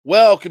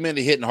Welcome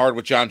into Hittin' Hard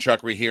with John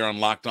Chuckery here on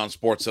Locked On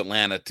Sports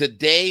Atlanta.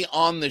 Today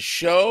on the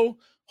show,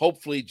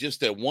 hopefully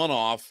just a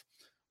one-off.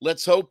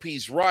 Let's hope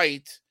he's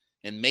right,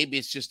 and maybe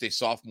it's just a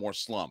sophomore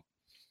slump.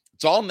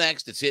 It's all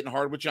next. It's Hittin'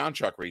 Hard with John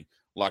Chuckery,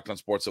 Locked On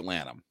Sports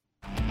Atlanta.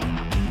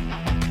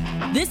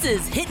 This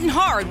is Hittin'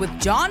 Hard with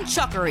John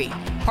Chuckery,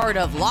 part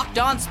of Locked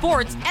On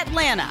Sports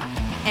Atlanta,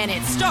 and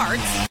it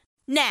starts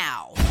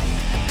now.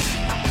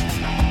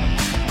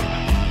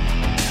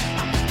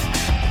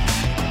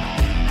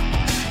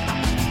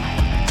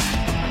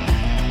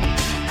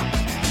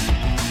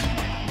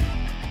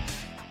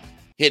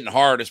 Hittin'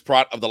 Hard is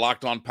part of the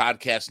Locked On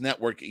Podcast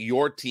Network,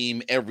 your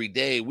team every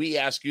day. We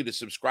ask you to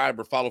subscribe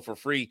or follow for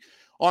free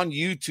on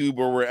YouTube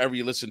or wherever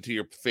you listen to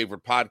your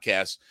favorite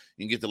podcasts.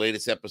 You can get the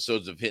latest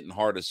episodes of Hittin'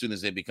 Hard as soon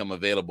as they become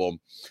available.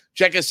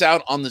 Check us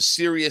out on the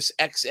Sirius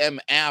XM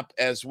app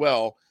as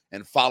well,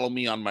 and follow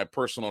me on my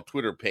personal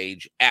Twitter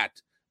page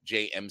at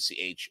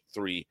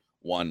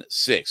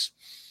JMCH316.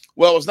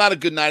 Well, it was not a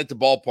good night at the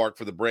ballpark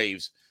for the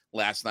Braves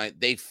last night.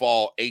 They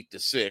fall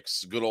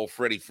 8-6. Good old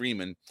Freddie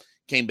Freeman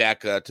came back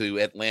to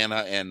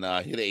Atlanta and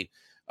hit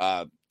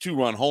a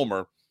two-run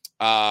homer.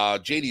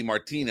 J.D.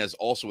 Martinez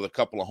also with a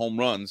couple of home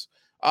runs.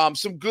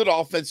 Some good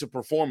offensive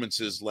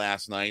performances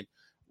last night.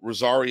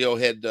 Rosario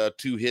had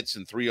 2 hits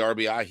and 3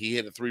 RBI. He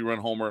hit a 3-run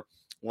homer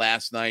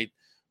last night.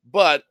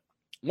 But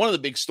one of the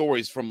big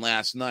stories from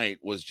last night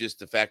was just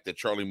the fact that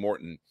Charlie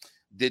Morton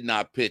did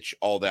not pitch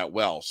all that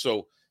well.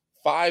 So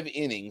 5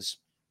 innings,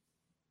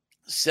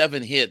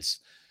 7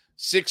 hits,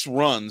 6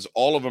 runs,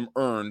 all of them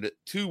earned,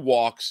 2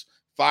 walks,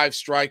 5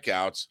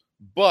 strikeouts,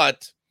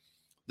 but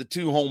the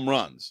 2 home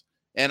runs.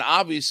 And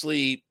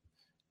obviously,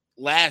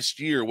 last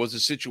year was a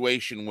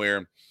situation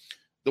where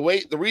the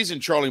reason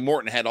Charlie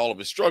Morton had all of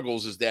his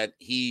struggles is that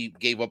he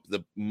gave up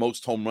the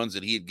most home runs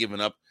that he had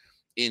given up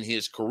in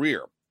his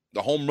career.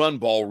 The home run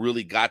ball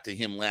really got to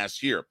him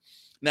last year.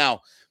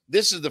 Now,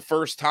 this is the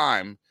first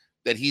time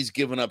that he's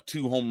given up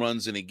 2 home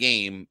runs in a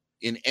game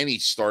in any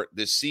start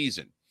this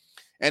season.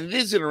 And it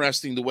is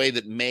interesting the way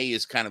that May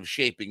is kind of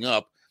shaping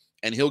up,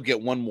 and he'll get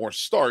one more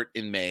start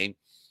in May.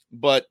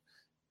 But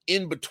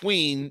in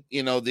between,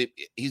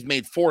 he's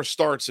made 4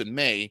 starts in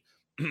May.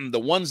 The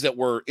ones that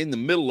were in the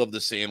middle of the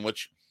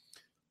sandwich,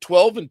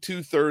 12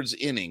 2/3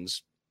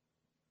 innings,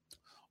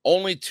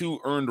 only 2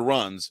 earned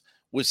runs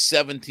with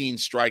 17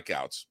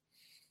 strikeouts.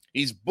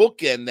 He's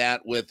bookend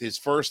that with his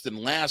first and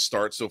last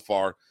start so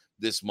far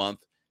this month,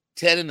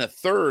 10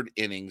 1/3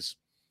 innings,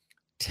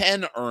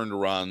 10 earned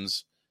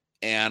runs,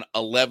 and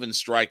 11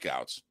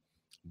 strikeouts.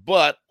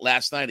 But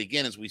last night,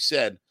 again, as we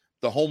said,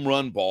 the home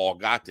run ball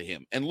got to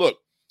him. And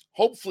look,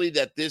 hopefully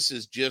that this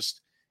is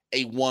just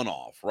a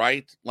one-off,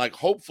 right? Like,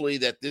 hopefully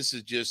that this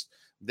is just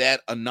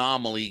that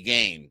anomaly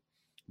game.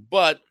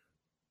 But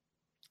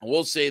I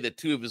will say that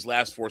 2 of his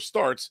last 4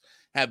 starts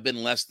have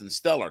been less than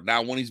stellar.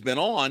 Now, when he's been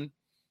on,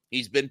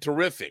 he's been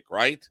terrific,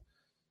 right?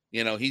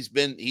 He's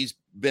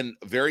been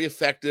very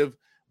effective,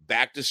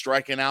 back to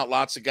striking out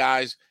lots of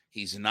guys.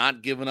 He's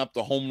not given up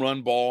the home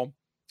run ball.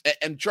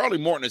 And Charlie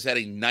Morton has had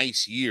a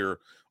nice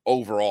year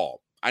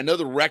overall. I know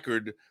the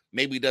record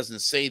maybe doesn't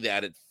say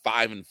that at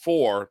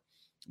 5-4,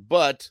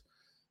 but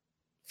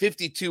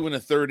 52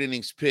 1/3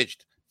 innings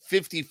pitched,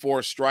 54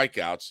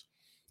 strikeouts.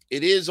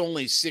 It is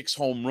only 6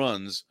 home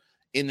runs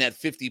in that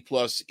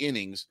 50-plus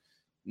innings.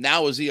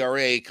 Now his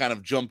ERA kind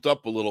of jumped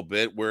up a little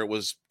bit, where it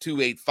was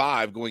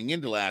 2.85 going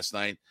into last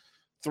night,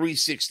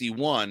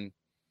 3.61.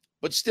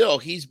 But still,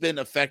 he's been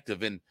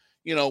effective. And,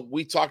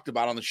 we talked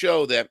about on the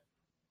show that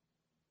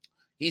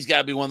he's got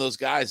to be one of those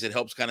guys that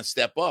helps kind of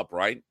step up,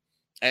 right?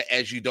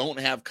 As you don't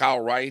have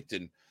Kyle Wright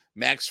and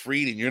Max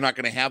Fried, and you're not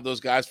going to have those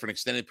guys for an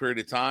extended period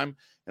of time.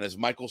 And as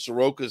Michael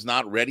Soroka is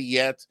not ready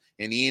yet,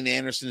 and Ian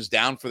Anderson is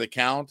down for the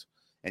count,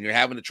 and you're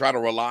having to try to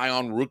rely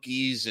on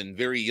rookies and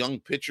very young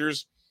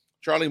pitchers,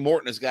 Charlie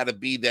Morton has got to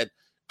be that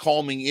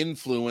calming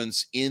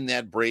influence in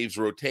that Braves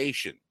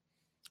rotation.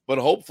 But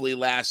hopefully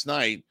last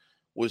night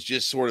was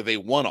just sort of a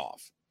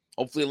one-off.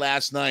 Hopefully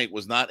last night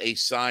was not a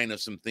sign of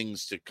some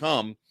things to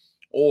come,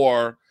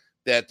 or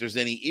that there's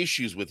any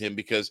issues with him,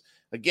 because,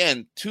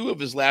 again, 2 of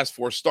his last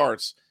 4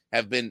 starts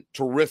have been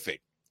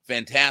terrific,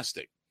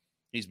 fantastic.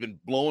 He's been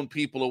blowing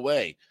people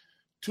away.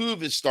 2 of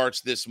his starts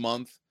this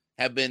month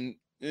have been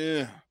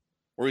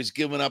where he's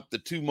given up the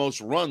 2 most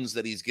runs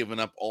that he's given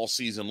up all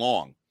season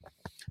long.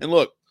 And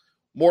look,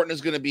 Morton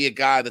is going to be a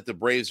guy that the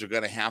Braves are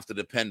going to have to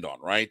depend on,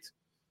 right?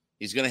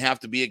 He's going to have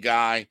to be a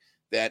guy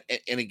that,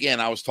 and again,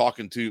 I was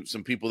talking to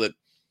some people that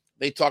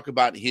they talk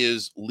about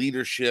his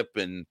leadership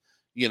and,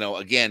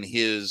 again,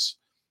 his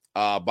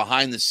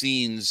behind the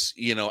scenes,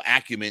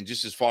 acumen,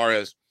 just as far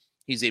as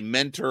he's a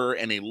mentor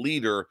and a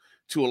leader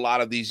to a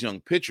lot of these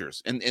young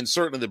pitchers. And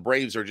certainly the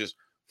Braves are just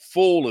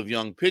full of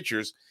young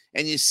pitchers.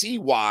 And you see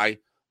why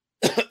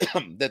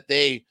that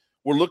they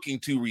were looking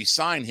to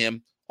re-sign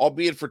him,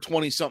 albeit for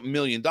 $20-something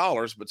million.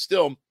 But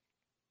still,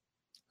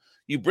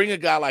 you bring a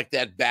guy like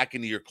that back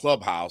into your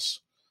clubhouse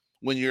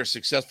when you're a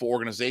successful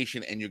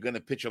organization and you're going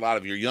to pitch a lot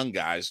of your young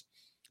guys,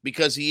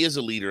 because he is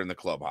a leader in the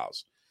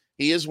clubhouse.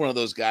 He is one of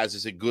those guys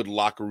that's a good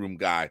locker room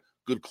guy,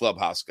 good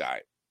clubhouse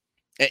guy.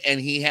 And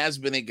he has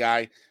been a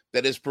guy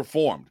that has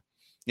performed.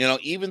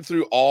 Even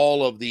through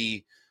all of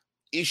the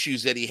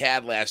issues that he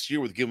had last year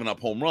with giving up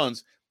home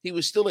runs, he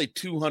was still a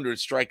 200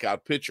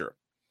 strikeout pitcher.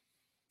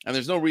 And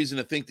there's no reason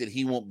to think that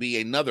he won't be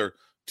another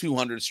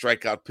 200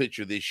 strikeout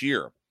pitcher this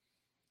year.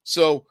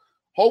 So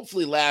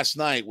hopefully last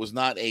night was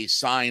not a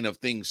sign of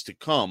things to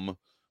come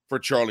for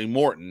Charlie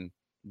Morton,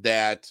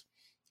 that,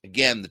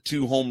 again, the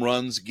 2 home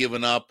runs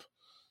given up,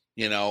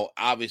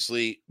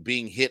 obviously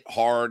being hit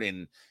hard.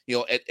 And,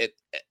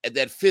 at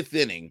that 5th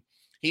inning,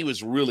 he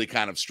was really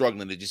kind of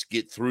struggling to just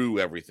get through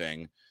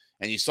everything.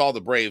 And you saw the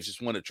Braves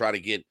just want to try to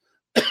get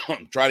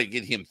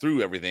him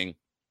through everything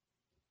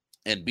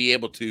and be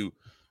able to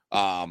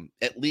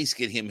at least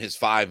get him his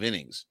 5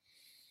 innings.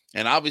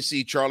 And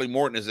obviously Charlie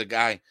Morton is a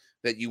guy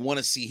that you want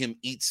to see him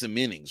eat some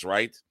innings,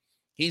 right?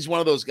 He's one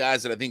of those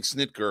guys that I think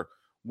Snitker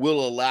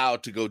will allow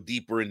to go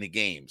deeper into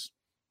games.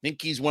 I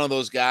think he's one of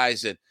those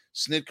guys that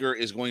Snitker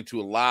is going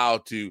to allow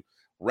to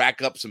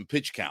rack up some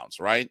pitch counts,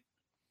 right?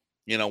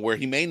 Where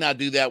he may not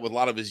do that with a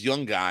lot of his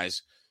young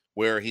guys,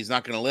 where he's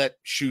not going to let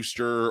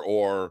Schuster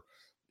or,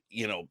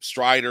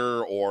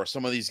 Strider or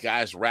some of these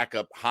guys rack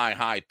up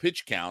high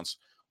pitch counts.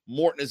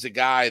 Morton is a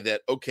guy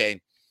that,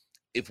 okay,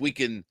 if we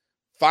can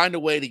find a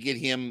way to get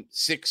him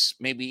 6,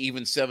 maybe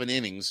even 7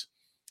 innings,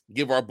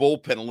 give our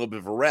bullpen a little bit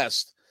of a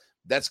rest,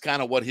 that's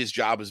kind of what his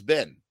job has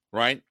been,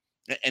 right?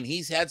 And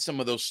he's had some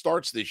of those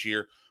starts this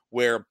year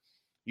where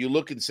you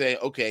look and say,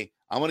 okay,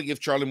 I'm going to give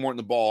Charlie Morton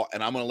the ball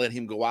and I'm going to let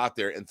him go out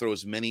there and throw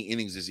as many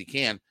innings as he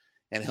can.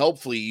 And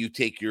hopefully you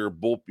take you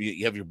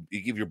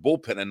give your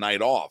bullpen a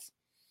night off,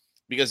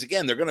 because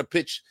again, they're going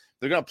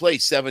to play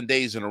 7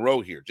 days in a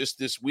row here. Just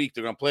this week,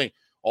 they're going to play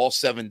all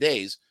 7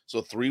 days.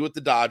 So 3 with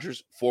the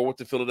Dodgers, 4 with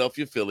the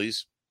Philadelphia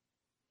Phillies.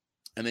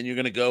 And then you're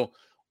going to go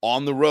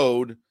on the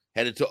road,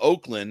 headed to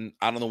Oakland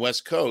out on the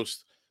West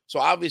Coast. So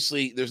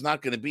obviously there's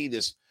not going to be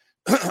this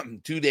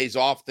 2 days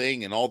off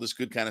thing and all this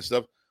good kind of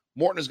stuff.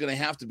 Morton is going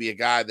to have to be a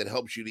guy that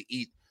helps you to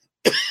eat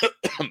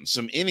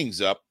some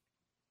innings up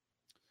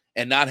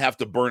and not have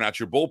to burn out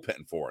your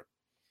bullpen for it.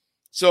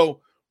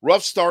 So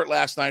rough start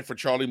last night for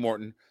Charlie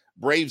Morton.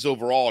 Braves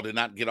overall did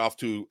not get off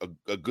to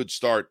a good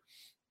start.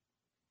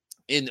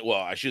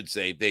 I should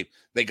say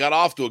they got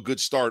off to a good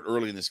start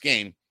early in this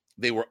game.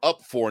 They were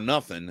up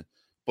 4-0,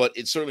 but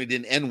it certainly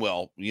didn't end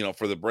well,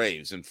 for the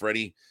Braves. And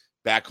Freddie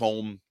back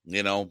home,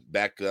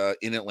 back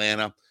in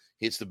Atlanta,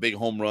 hits the big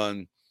home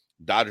run.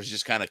 Dodgers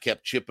just kind of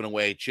kept chipping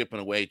away.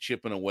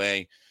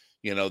 The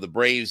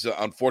Braves,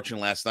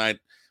 unfortunately, last night,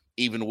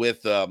 even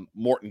with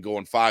Morton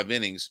going 5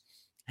 innings,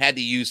 had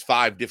to use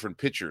 5 different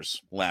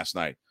pitchers last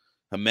night.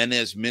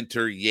 Jimenez,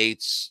 Minter,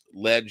 Yates,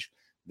 Ledge,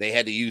 they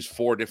had to use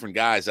 4 different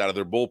guys out of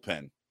their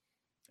bullpen.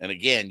 And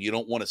again, you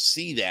don't want to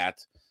see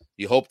that.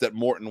 You hope that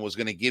Morton was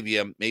going to give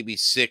you maybe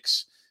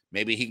 6,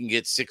 maybe he can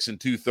get 6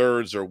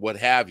 2/3 or what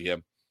have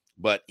you,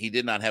 but he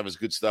did not have his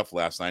good stuff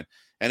last night.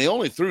 And he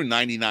only threw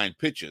 99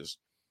 pitches.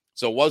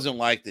 So it wasn't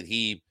like that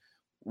he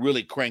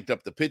really cranked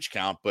up the pitch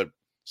count, but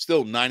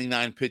still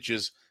 99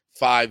 pitches,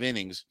 5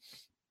 innings.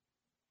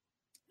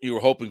 You were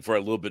hoping for a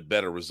little bit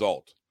better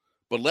result.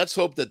 But let's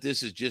hope that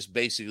this is just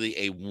basically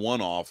a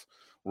one-off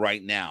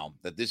right now,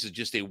 that this is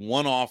just a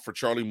one-off for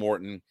Charlie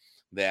Morton,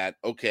 that,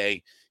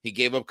 okay, he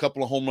gave up a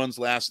couple of home runs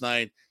last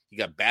night. He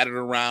got battered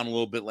around a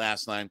little bit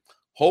last night.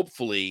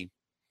 Hopefully,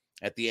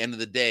 at the end of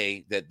the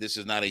day, that this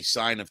is not a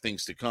sign of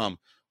things to come.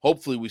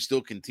 Hopefully, we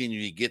still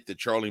continue to get the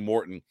Charlie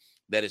Morton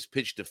that is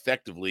pitched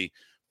effectively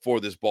for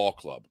this ball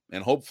club.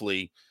 And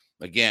hopefully,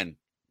 again,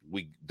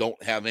 we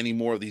don't have any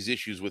more of these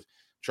issues with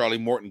Charlie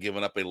Morton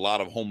giving up a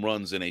lot of home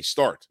runs in a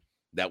start.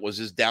 That was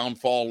his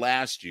downfall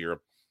last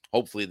year.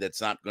 Hopefully that's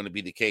not going to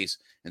be the case.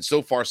 And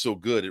so far, so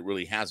good. It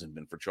really hasn't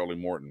been for Charlie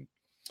Morton.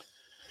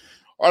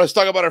 All right, let's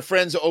talk about our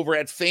friends over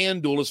at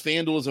FanDuel.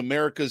 FanDuel is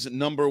America's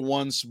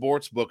 #1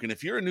 sports book. And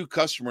if you're a new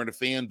customer to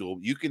FanDuel,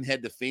 you can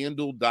head to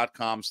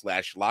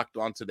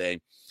FanDuel.com/lockedon today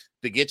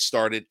to get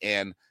started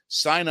and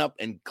sign up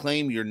and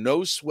claim your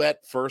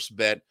no-sweat first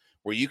bet,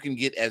 where you can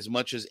get as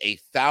much as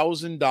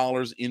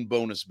 $1,000 in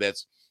bonus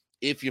bets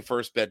if your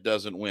first bet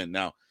doesn't win.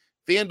 Now,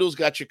 FanDuel's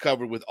got you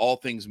covered with all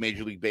things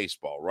Major League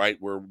Baseball, right?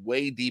 We're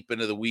way deep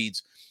into the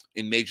weeds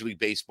in Major League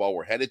Baseball.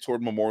 We're headed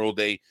toward Memorial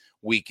Day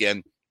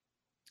weekend.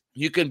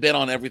 You can bet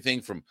on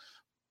everything from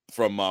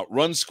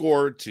run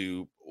scored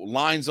to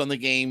lines on the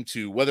game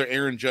to whether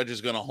Aaron Judge is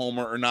going to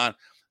homer or not,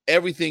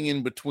 everything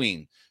in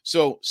between.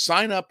 So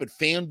sign up at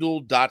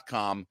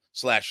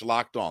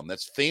FanDuel.com/lockedon.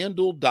 That's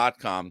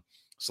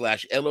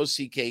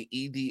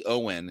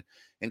FanDuel.com/LOCKEDON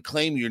and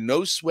claim your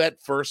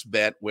no-sweat first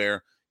bet,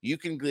 where you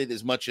can get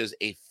as much as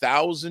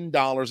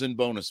 $1,000 in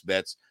bonus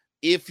bets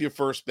if your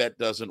first bet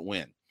doesn't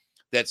win.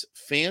 That's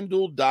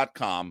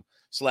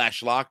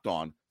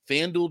FanDuel.com/lockedon.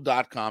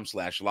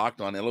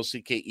 FanDuel.com/lockedon,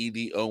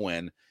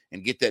 LOCKEDON,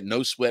 and get that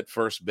no-sweat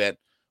first bet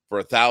for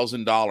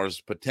 $1,000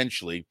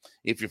 potentially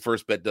if your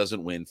first bet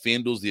doesn't win.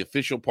 FanDuel's the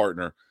official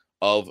partner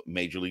of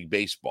Major League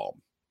Baseball.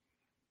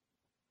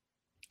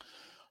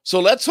 So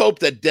let's hope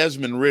that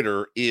Desmond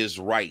Ridder is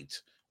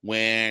right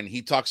when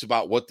he talks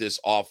about what this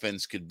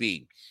offense could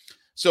be.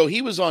 So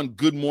he was on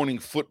Good Morning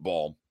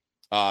Football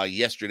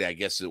yesterday, I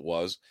guess it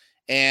was,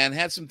 and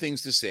had some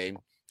things to say.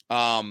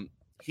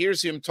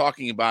 Here's him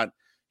talking about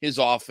his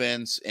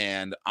offense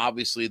and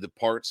obviously the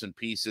parts and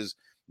pieces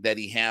that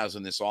he has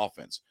in this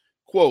offense.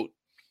 Quote,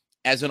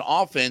 as an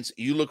offense,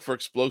 you look for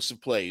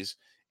explosive plays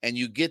and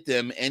you get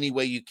them any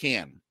way you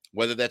can,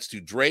 whether that's to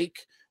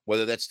Drake,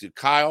 whether that's to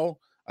Kyle,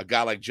 a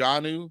guy like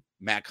Jonnu,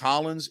 Mac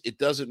Hollins, it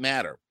doesn't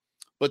matter.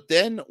 But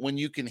then when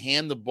you can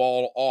hand the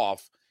ball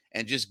off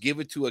and just give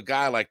it to a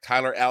guy like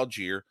Tyler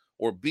Algier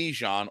or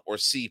Bijan or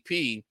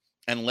CP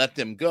and let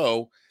them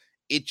go,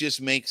 it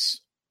just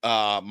makes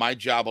my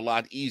job a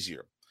lot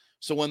easier.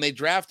 So when they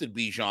drafted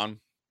Bijan,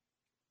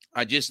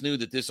 I just knew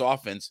that this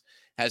offense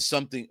has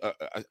something. To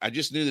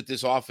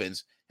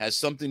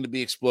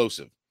be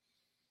explosive.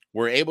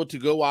 We're able to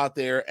go out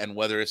there, and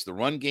whether it's the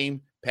run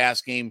game,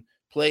 pass game,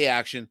 play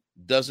action,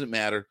 doesn't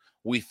matter.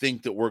 We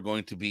think that we're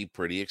going to be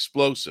pretty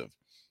explosive.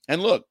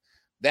 And look,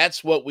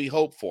 that's what we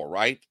hope for,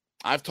 right?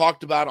 I've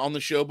talked about on the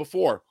show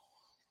before.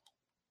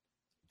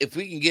 If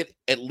we can get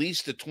at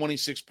least to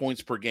 26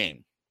 points per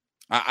game,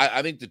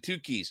 I think the two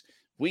keys,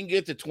 we can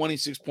get to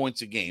 26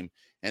 points a game,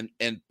 and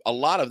a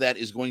lot of that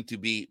is going to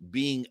be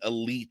being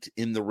elite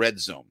in the red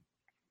zone.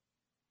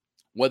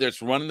 Whether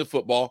it's running the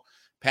football,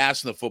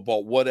 passing the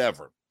football,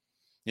 whatever.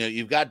 You know,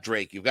 you've got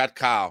Drake, you've got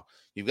Kyle,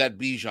 you've got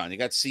Bijan, you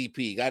got CP,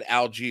 you got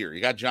Algier,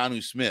 you got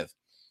Jonnu Smith.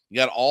 You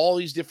got all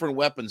these different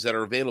weapons that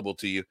are available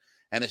to you,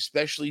 and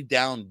especially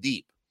down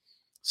deep.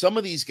 Some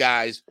of these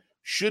guys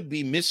should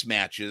be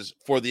mismatches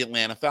for the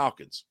Atlanta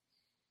Falcons.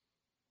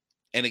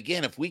 And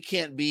again, if we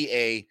can't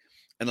be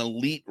an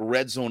elite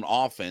red zone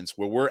offense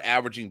where we're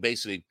averaging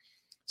basically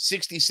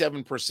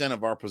 67%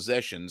 of our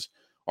possessions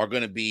are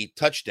going to be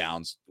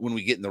touchdowns when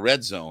we get in the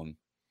red zone,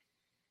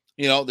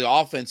 you know, the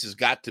offense has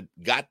got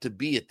to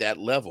be at that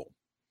level.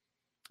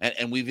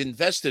 And we've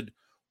invested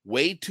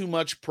way too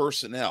much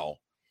personnel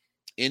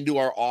into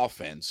our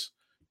offense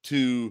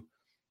to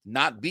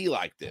not be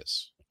like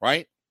this,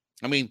 right?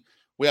 I mean,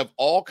 we have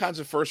all kinds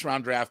of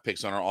first-round draft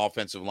picks on our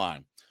offensive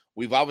line.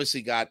 We've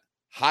obviously got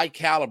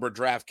high-caliber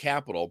draft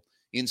capital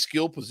in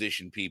skill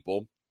position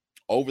people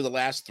over the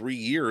last 3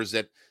 years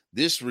that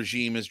this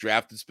regime has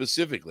drafted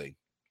specifically.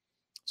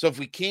 So if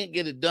we can't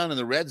get it done in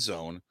the red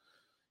zone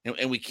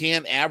and we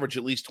can't average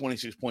at least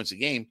 26 points a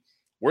game,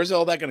 where's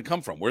all that going to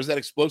come from? Where's that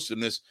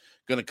explosiveness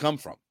going to come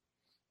from?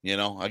 You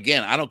know,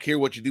 again, I don't care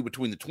what you do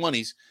between the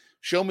 20s.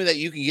 Show me that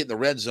you can get in the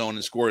red zone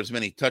and score as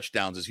many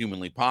touchdowns as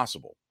humanly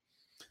possible.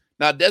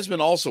 Now,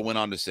 Desmond also went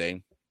on to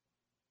say,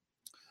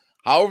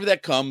 however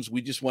that comes,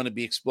 we just want to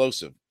be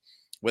explosive.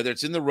 Whether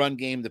it's in the run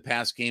game, the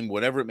pass game,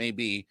 whatever it may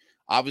be,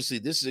 obviously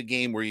this is a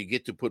game where you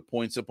get to put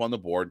points up on the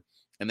board,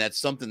 and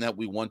that's something that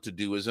we want to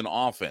do as an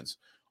offense,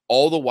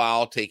 all the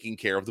while taking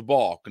care of the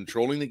ball,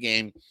 controlling the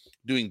game,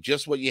 doing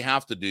just what you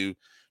have to do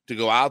to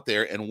go out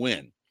there and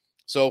win.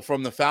 So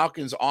from the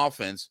Falcons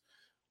offense,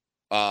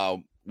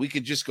 we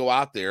could just go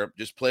out there,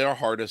 just play our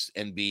hardest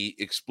and be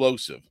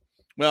explosive.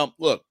 Well,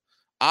 look,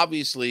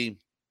 obviously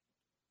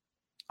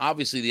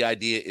the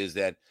idea is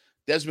that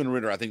Desmond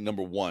Ridder, I think,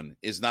 number one,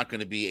 is not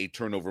going to be a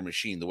turnover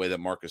machine the way that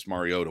Marcus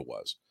Mariota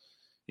was.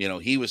 You know,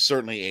 he was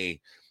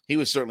certainly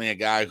a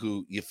guy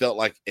who you felt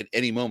like at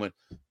any moment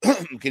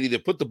could either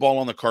put the ball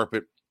on the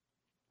carpet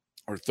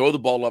or throw the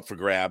ball up for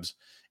grabs,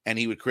 and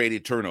he would create a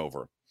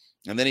turnover.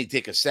 And then he'd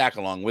take a sack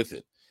along with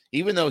it.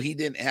 Even though he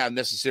didn't have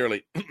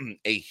necessarily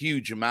a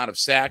huge amount of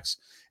sacks,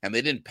 and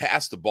they didn't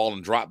pass the ball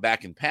and drop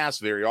back and pass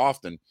very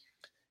often,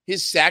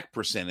 his sack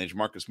percentage,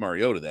 Marcus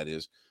Mariota, that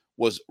is,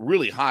 was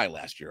really high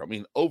last year.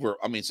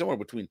 Somewhere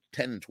between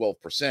 10 and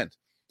 12%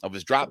 of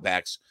his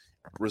dropbacks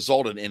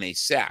resulted in a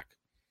sack.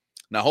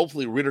 Now,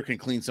 hopefully Ridder can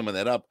clean some of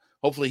that up.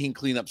 Hopefully he can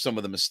clean up some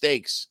of the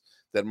mistakes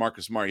that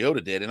Marcus Mariota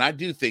did. And I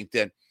do think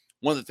that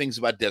one of the things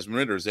about Desmond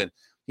Ridder is that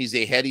he's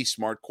a heady,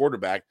 smart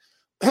quarterback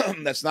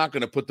that's not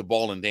going to put the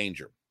ball in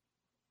danger.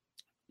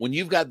 When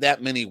you've got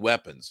that many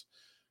weapons,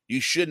 you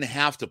shouldn't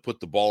have to put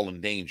the ball in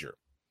danger.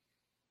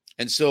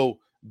 And so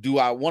do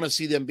I want to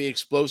see them be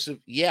explosive?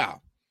 Yeah.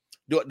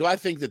 Do I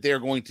think that they're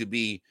going to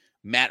be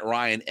Matt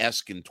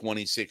Ryan-esque in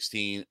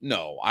 2016?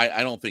 No,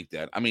 I don't think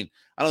that. I mean,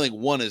 I don't think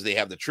one is they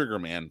have the trigger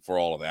man for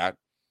all of that,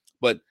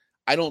 but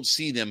I don't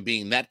see them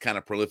being that kind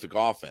of prolific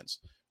offense.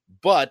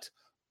 But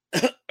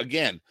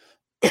again,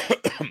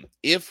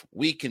 if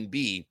we can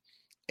be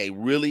a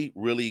really,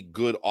 really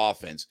good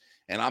offense,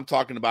 and I'm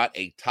talking about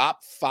a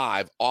top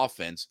 5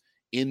 offense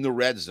in the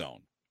red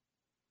zone,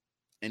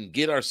 and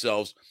get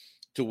ourselves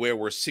to where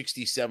we're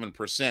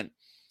 67%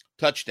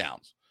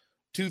 touchdowns.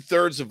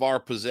 2/3 of our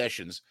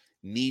possessions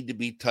need to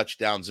be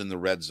touchdowns in the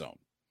red zone.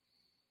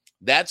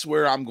 That's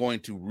where I'm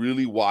going to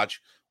really watch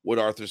what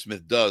Arthur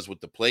Smith does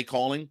with the play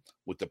calling,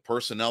 with the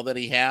personnel that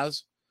he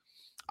has.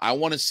 I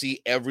want to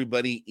see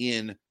everybody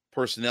in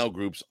personnel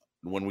groups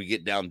when we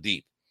get down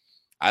deep.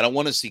 I don't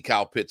want to see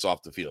Kyle Pitts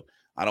off the field.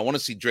 I don't want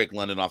to see Drake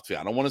London off the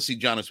field. I don't want to see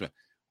Jonnu Smith.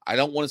 I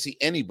don't want to see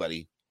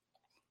anybody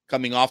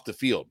coming off the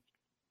field.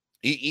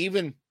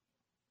 Even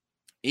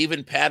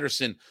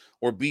Patterson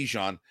or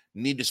Bijan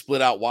need to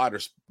split out wide or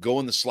go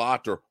in the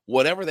slot or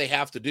whatever they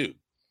have to do.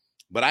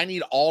 But I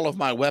need all of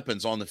my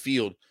weapons on the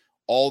field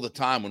all the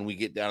time when we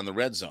get down in the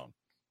red zone.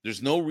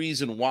 There's no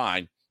reason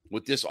why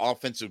with this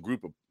offensive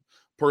group of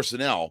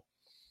personnel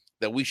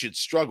that we should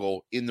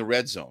struggle in the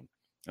red zone.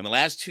 In the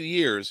last 2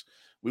 years,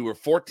 we were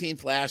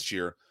 14th last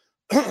year.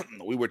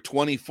 We were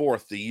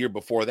 24th the year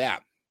before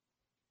that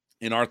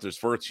in Arthur's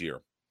first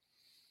year.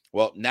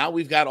 Well, now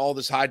we've got all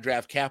this high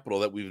draft capital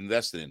that we've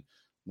invested in.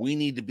 We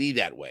need to be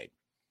that way.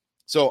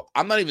 So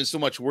I'm not even so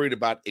much worried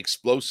about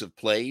explosive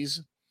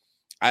plays.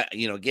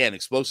 Again,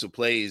 explosive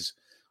plays,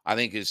 I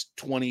think is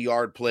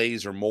 20-yard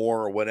plays or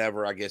more or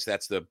whatever. I guess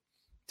that's the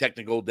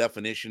technical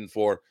definition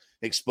for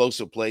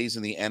explosive plays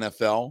in the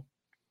NFL.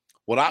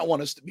 What I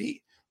want us to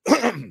be,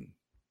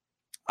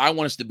 I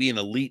want us to be an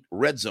elite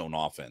red zone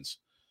offense.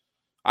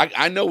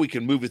 I know we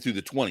can move it through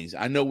the 20s.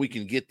 I know we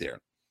can get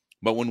there.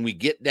 But when we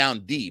get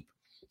down deep,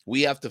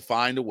 we have to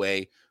find a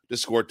way to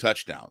score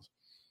touchdowns.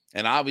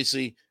 And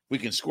obviously, we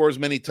can score as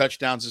many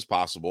touchdowns as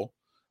possible.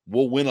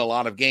 We'll win a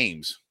lot of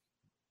games.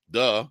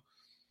 Duh.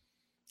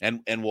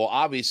 And we'll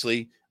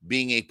obviously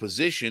being a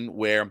position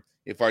where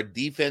if our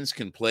defense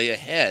can play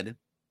ahead,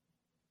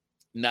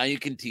 now you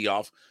can tee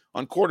off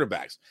on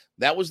quarterbacks.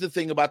 That was the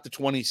thing about the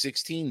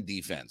 2016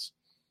 defense.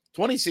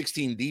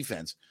 2016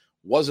 defense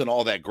wasn't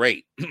all that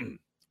great.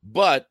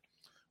 But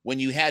when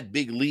you had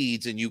big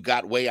leads and you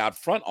got way out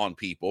front on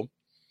people,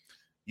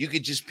 you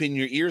could just pin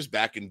your ears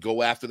back and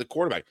go after the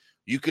quarterback.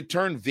 You could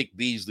turn Vic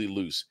Beasley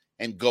loose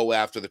and go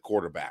after the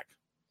quarterback.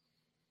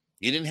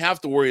 You didn't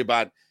have to worry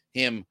about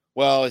him,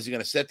 well, is he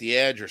going to set the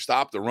edge or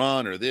stop the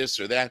run or this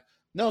or that?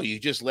 No, you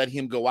just let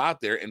him go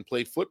out there and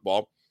play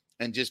football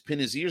and just pin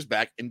his ears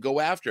back and go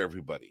after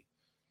everybody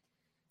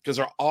because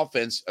our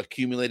offense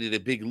accumulated a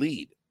big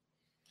lead.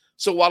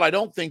 So while I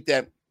don't think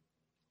that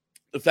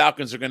the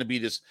Falcons are going to be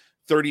this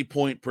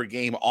 30-point per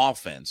game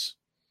offense,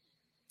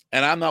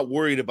 and I'm not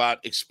worried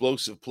about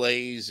explosive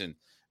plays and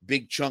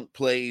big chunk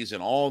plays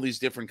and all these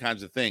different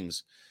kinds of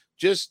things,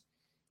 just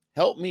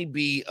help me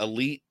be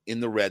elite in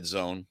the red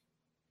zone,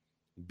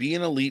 be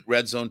an elite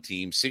red zone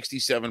team,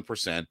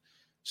 67%,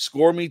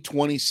 score me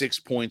 26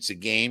 points a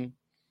game,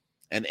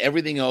 and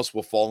everything else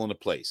will fall into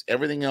place.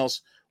 Everything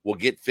else will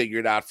get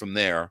figured out from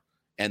there,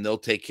 and they'll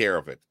take care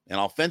of it. And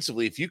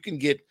offensively, if you can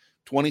get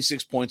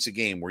 26 points a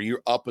game where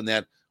you're up in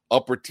that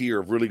upper tier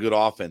of really good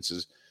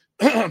offenses,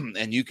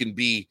 and you can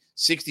be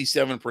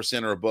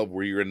 67% or above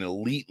where you're an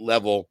elite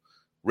level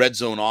red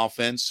zone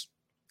offense,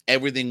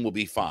 everything will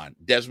be fine.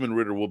 Desmond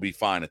Ridder will be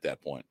fine at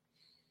that point.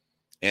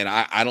 And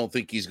I don't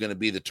think he's going to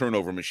be the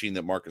turnover machine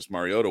that Marcus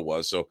Mariota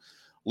was. So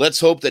let's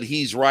hope that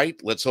he's right.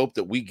 Let's hope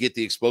that we get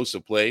the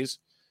explosive plays,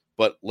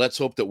 but let's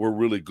hope that we're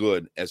really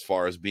good as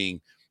far as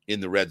being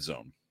in the red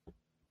zone.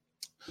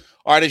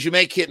 All right, as you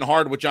make Hittin'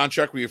 Hard with John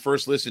Chuckery your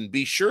first listen,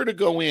 be sure to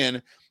go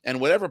in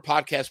and whatever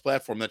podcast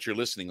platform that you're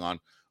listening on,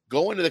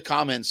 go into the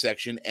comment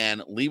section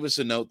and leave us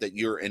a note that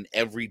you're an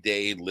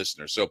everyday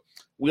listener. So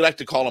we like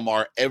to call them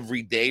our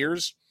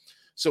everydayers.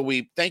 So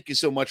we thank you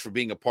so much for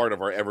being a part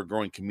of our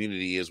ever-growing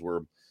community as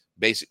we're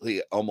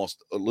basically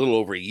almost a little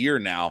over a year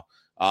now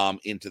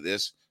into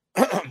this.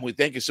 We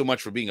thank you so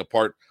much for being a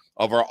part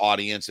of our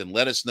audience and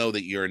let us know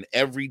that you're an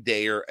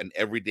everydayer, an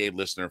everyday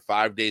listener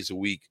 5 days a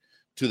week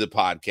to the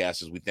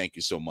podcast, as we thank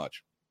you so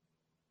much.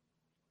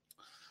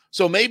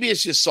 So maybe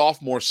it's just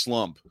sophomore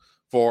slump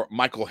for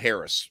Michael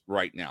Harris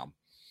right now.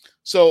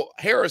 So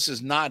Harris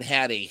has not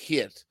had a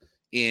hit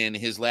in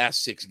his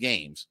last 6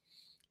 games.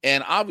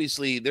 And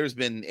obviously there's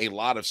been a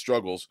lot of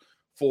struggles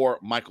for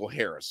Michael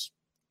Harris.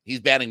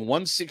 He's batting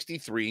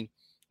 163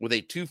 with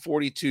a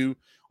 242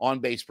 on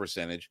base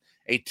percentage,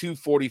 a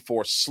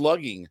 244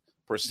 slugging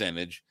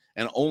percentage,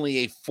 and only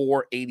a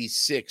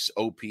 486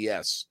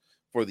 OPS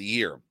for the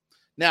year.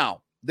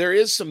 Now, there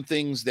is some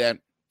things that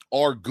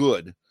are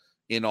good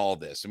in all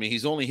this. I mean,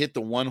 he's only hit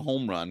the 1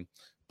 home run,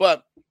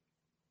 but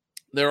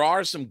there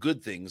are some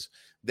good things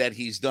that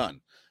he's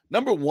done.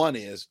 Number one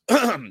is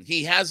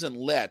he hasn't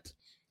let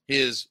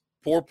his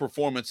poor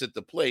performance at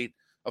the plate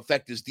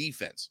affect his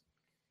defense.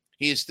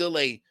 He is still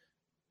a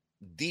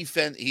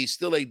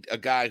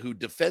guy who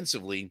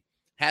defensively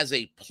has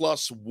a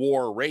plus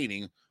WAR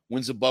rating,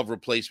 wins above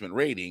replacement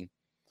rating.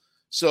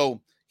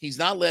 So he's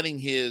not letting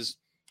his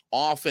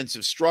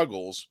offensive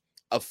struggles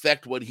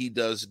affect what he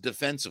does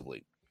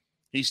defensively.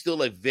 He's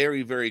still a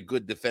very, very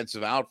good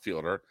defensive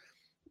outfielder.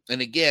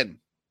 And again,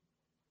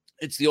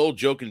 it's the old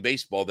joke in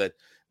baseball that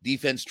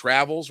defense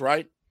travels,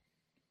 right?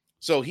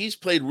 So he's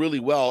played really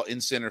well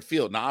in center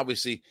field. Now,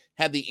 obviously,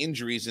 had the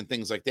injuries and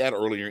things like that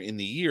earlier in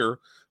the year,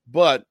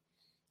 but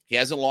he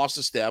hasn't lost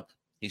a step.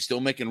 He's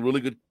still making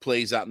really good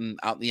plays out in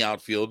the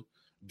outfield,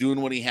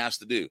 doing what he has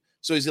to do.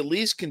 So he's at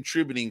least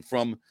contributing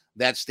from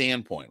that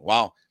standpoint.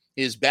 While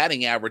his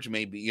batting average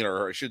may be,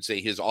 or I should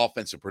say his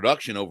offensive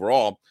production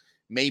overall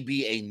may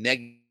be a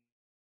negative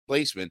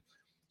replacement,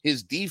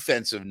 his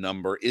defensive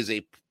number is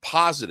a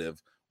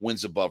positive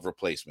wins above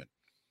replacement.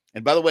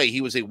 And by the way,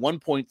 he was a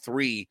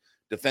 1.3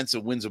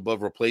 defensive wins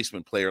above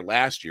replacement player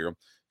last year.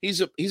 He's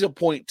a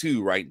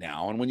 0.2 right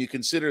now. And when you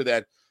consider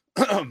that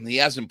He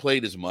hasn't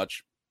played as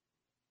much.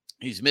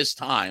 He's missed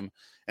time,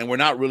 and we're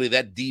not really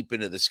that deep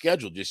into the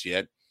schedule just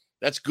yet.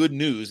 That's good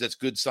news. That's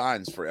good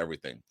signs for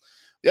everything.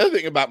 The other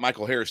thing about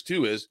Michael Harris,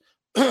 too, is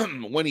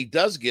when he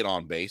does get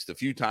on base, the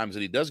few times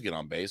that he does get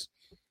on base,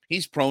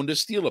 he's prone to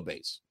steal a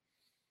base.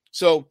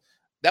 So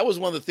that was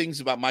one of the things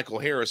about Michael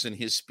Harris and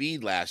his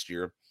speed last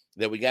year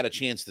that we got a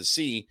chance to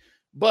see.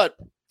 But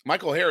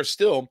Michael Harris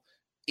still,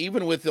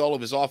 even with all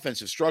of his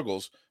offensive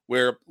struggles,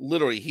 where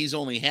literally he's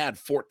only had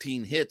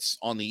 14 hits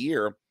on the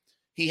year,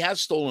 he has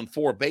stolen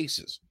 4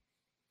 bases.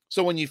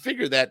 So when you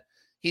figure that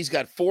he's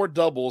got 4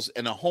 doubles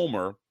and a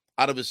homer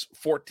out of his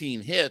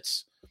 14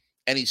 hits,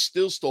 and he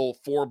still stole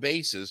 4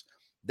 bases,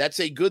 that's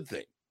a good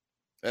thing.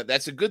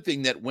 That's a good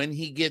thing that when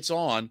he gets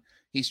on,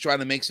 he's trying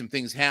to make some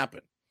things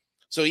happen.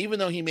 So even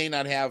though he may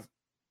not have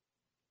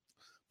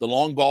the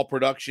long ball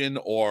production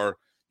or,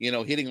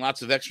 hitting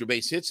lots of extra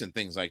base hits and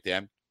things like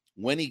that,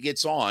 when he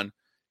gets on,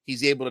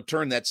 he's able to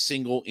turn that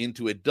single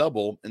into a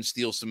double and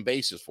steal some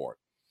bases for it.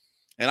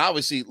 And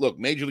obviously, look,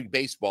 Major League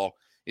Baseball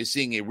is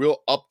seeing a real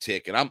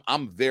uptick, and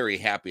I'm very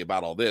happy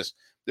about all this.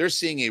 They're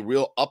seeing a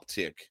real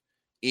uptick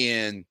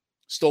in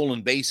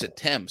stolen base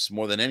attempts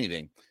more than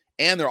anything.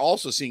 And they're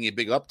also seeing a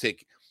big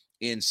uptick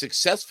in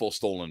successful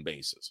stolen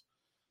bases.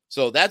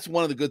 So that's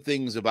one of the good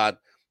things about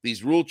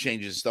these rule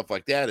changes and stuff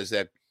like that, is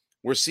that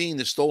we're seeing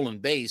the stolen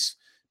base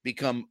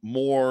become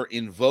more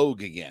in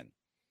vogue again.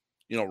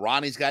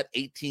 Ronnie's got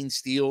 18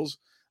 steals.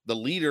 The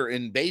leader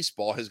in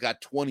baseball has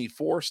got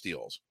 24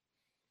 steals.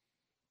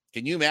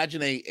 Can you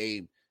imagine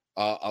the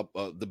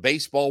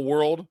baseball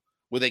world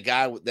with a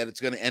guy that it's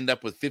going to end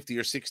up with 50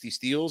 or 60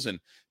 steals and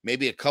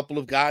maybe a couple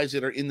of guys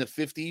that are in the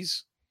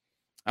 50s?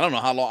 I don't know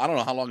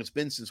how long it's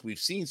been since we've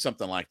seen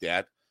something like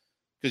that.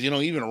 Because,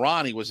 even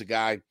Ronnie was a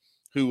guy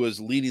who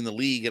was leading the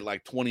league at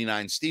like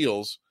 29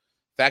 steals.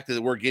 The fact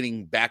that we're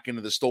getting back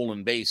into the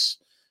stolen base,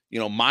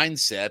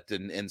 mindset,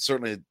 and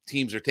certainly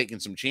teams are taking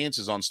some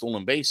chances on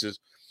stolen bases,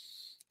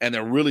 and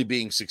they're really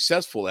being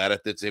successful at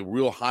it. That's a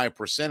real high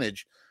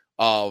percentage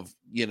of,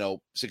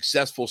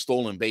 successful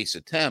stolen base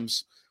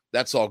attempts.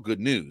 That's all good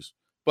news.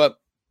 But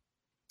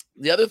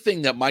the other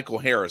thing that Michael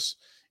Harris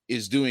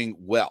is doing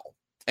well,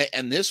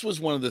 and this was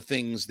one of the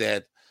things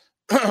that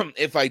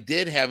if I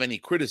did have any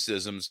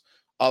criticisms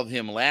of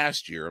him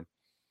last year,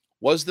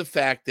 was the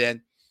fact that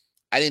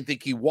I didn't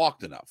think he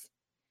walked enough.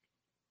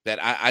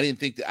 That I didn't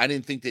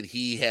think that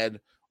he had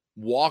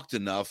walked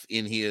enough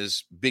in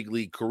his big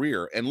league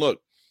career. And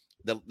look,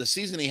 the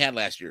season he had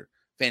last year,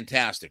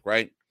 fantastic,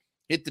 right?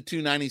 Hit the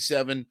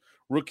 297,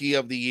 rookie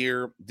of the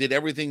year, did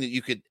everything that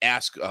you could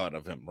ask out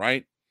of him,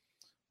 right?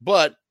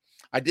 But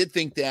I did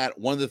think that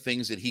one of the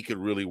things that he could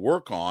really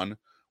work on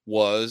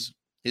was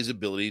his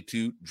ability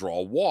to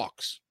draw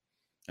walks.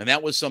 And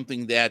that was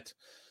something that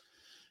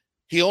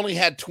he only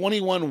had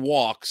 21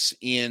 walks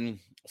in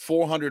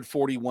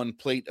 441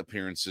 plate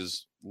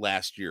appearances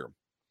last year.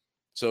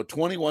 So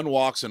 21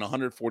 walks and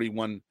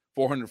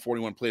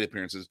 441 plate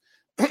appearances.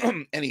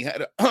 And he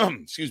had,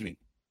 excuse me,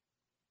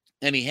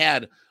 and he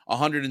had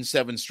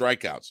 107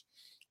 strikeouts.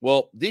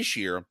 Well, this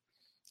year,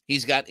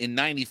 he's got in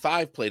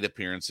 95 plate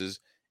appearances,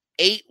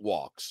 8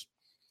 walks.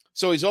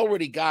 So he's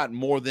already got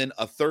more than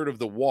a third of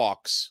the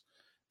walks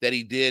that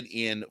he did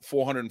in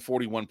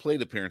 441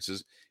 plate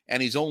appearances,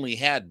 and he's only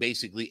had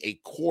basically a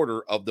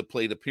quarter of the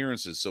plate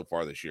appearances so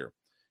far this year.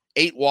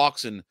 8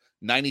 walks in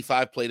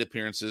 95 plate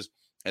appearances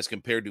as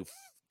compared to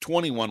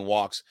 21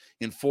 walks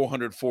in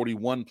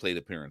 441 plate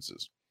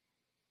appearances.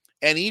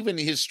 And even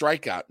his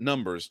strikeout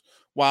numbers,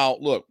 while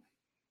look,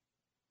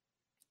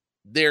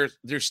 they're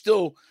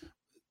still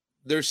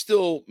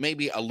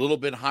maybe a little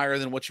bit higher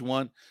than what you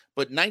want,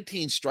 but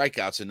 19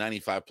 strikeouts in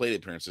 95 plate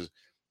appearances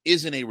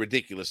isn't a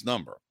ridiculous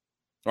number.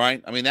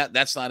 Right? I mean,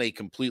 that's not a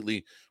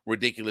completely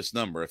ridiculous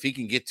number. If he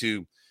can get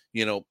to,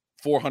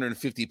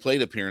 450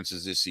 plate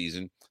appearances this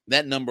season,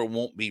 that number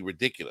won't be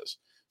ridiculous.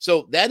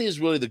 So that is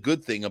really the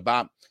good thing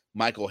about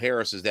Michael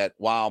Harris, is that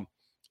while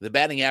the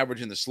batting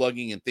average and the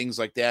slugging and things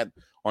like that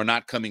are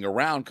not coming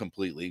around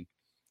completely,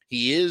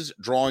 he is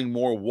drawing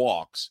more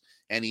walks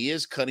and he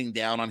is cutting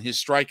down on his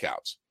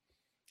strikeouts.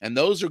 And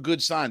those are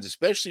good signs,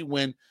 especially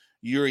when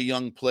you're a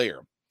young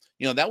player.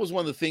 That was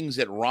one of the things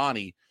that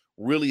Ronnie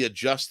really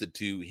adjusted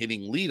to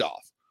hitting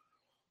leadoff,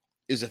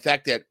 is the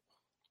fact that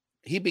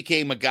he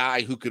became a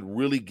guy who could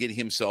really get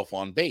himself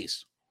on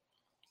base.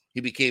 He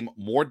became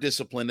more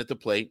disciplined at the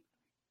plate.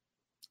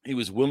 He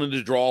was willing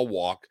to draw a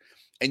walk,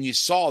 and you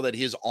saw that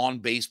his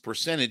on-base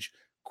percentage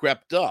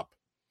crept up.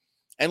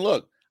 And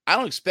look, I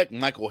don't expect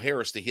Michael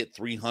Harris to hit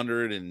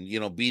 300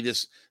 and, be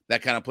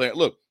that kind of player.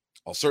 Look,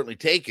 I'll certainly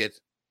take it.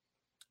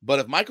 But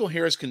if Michael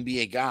Harris can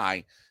be a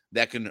guy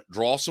that can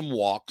draw some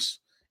walks,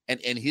 and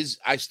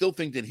I still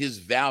think that his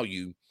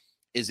value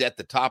is at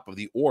the top of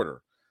the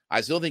order.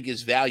 I still think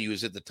his value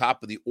is at the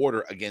top of the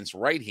order against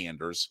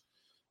right-handers,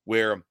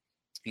 where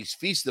he's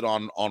feasted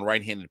on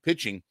right-handed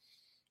pitching.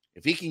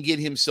 If he can get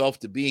himself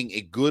to being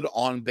a good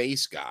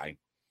on-base guy,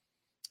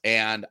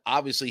 and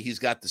obviously he's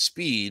got the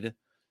speed,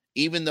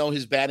 even though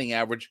his batting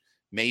average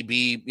may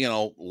be,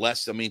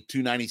 less,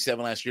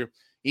 297 last year,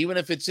 even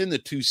if it's in the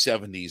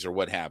 270s or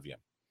what have you.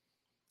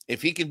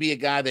 If he can be a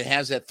guy that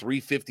has that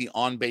 350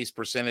 on-base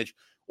percentage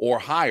or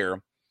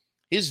higher,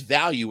 his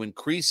value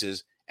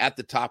increases at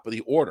the top of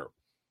the order.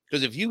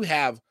 Because if you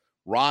have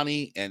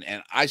Ronnie, and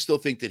I still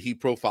think that he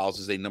profiles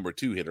as a number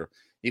 2 hitter,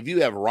 if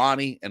you have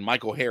Ronnie and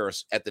Michael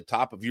Harris at the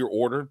top of your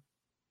order,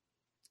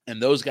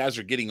 and those guys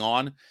are getting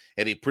on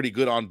at a pretty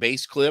good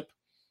on-base clip,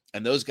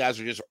 and those guys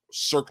are just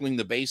circling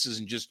the bases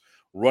and just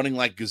running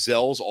like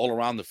gazelles all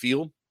around the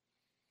field,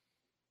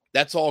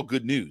 that's all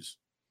good news.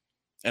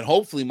 And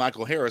hopefully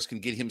Michael Harris can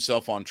get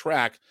himself on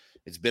track.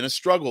 It's been a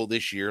struggle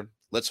this year.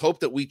 Let's hope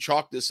that we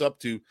chalk this up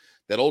to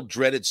that old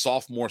dreaded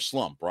sophomore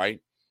slump, right?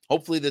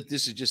 Hopefully that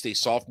this is just a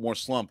sophomore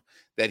slump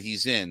that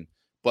he's in.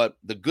 But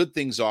the good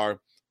things are,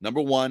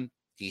 number one,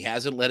 he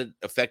hasn't let it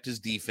affect his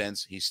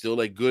defense. He's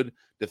still a good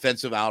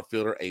defensive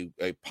outfielder,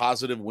 a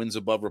positive wins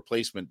above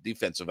replacement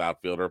defensive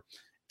outfielder,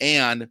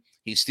 and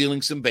he's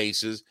stealing some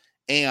bases,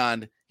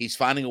 and he's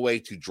finding a way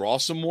to draw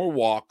some more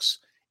walks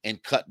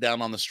and cut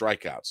down on the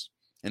strikeouts.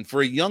 And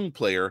for a young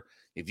player,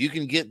 if you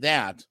can get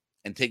that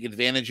and take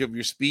advantage of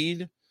your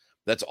speed,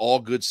 that's all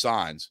good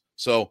signs.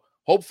 So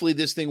hopefully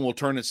this thing will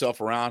turn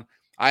itself around.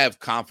 I have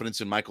confidence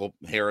in Michael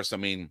Harris. I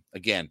mean,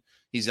 again,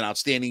 he's an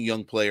outstanding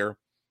young player,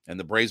 and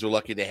the Braves are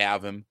lucky to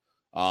have him.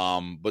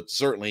 But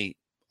certainly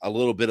a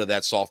little bit of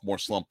that sophomore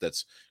slump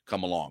that's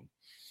come along.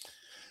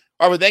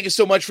 All right, well, thank you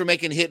so much for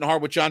making Hittin'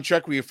 Hard with John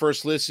Chuckery your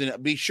first listen.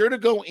 Be sure to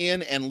go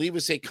in and leave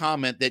us a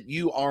comment that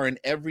you are an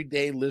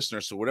everyday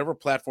listener. So whatever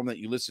platform that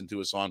you listen to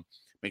us on,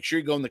 make sure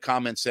you go in the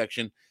comment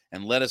section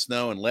and let us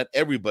know and let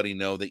everybody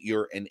know that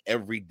you're an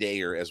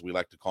everydayer, as we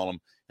like to call them,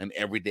 an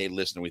everyday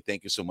listener. We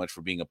thank you so much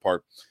for being a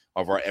part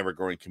of our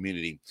ever-growing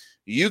community.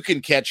 You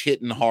can catch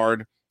Hittin'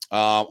 Hard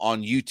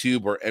on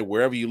YouTube or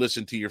wherever you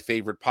listen to your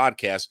favorite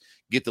podcast.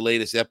 Get the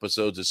latest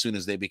episodes as soon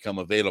as they become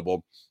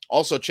available.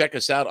 Also, check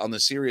us out on the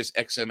Sirius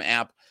XM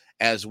app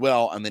as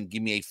well, and then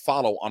give me a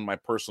follow on my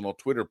personal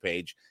Twitter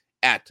page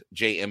at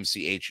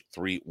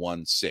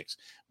JMCH316.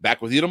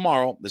 Back with you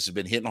tomorrow. This has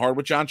been Hittin' Hard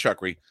with John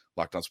Chuckery,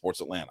 Locked On Sports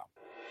Atlanta.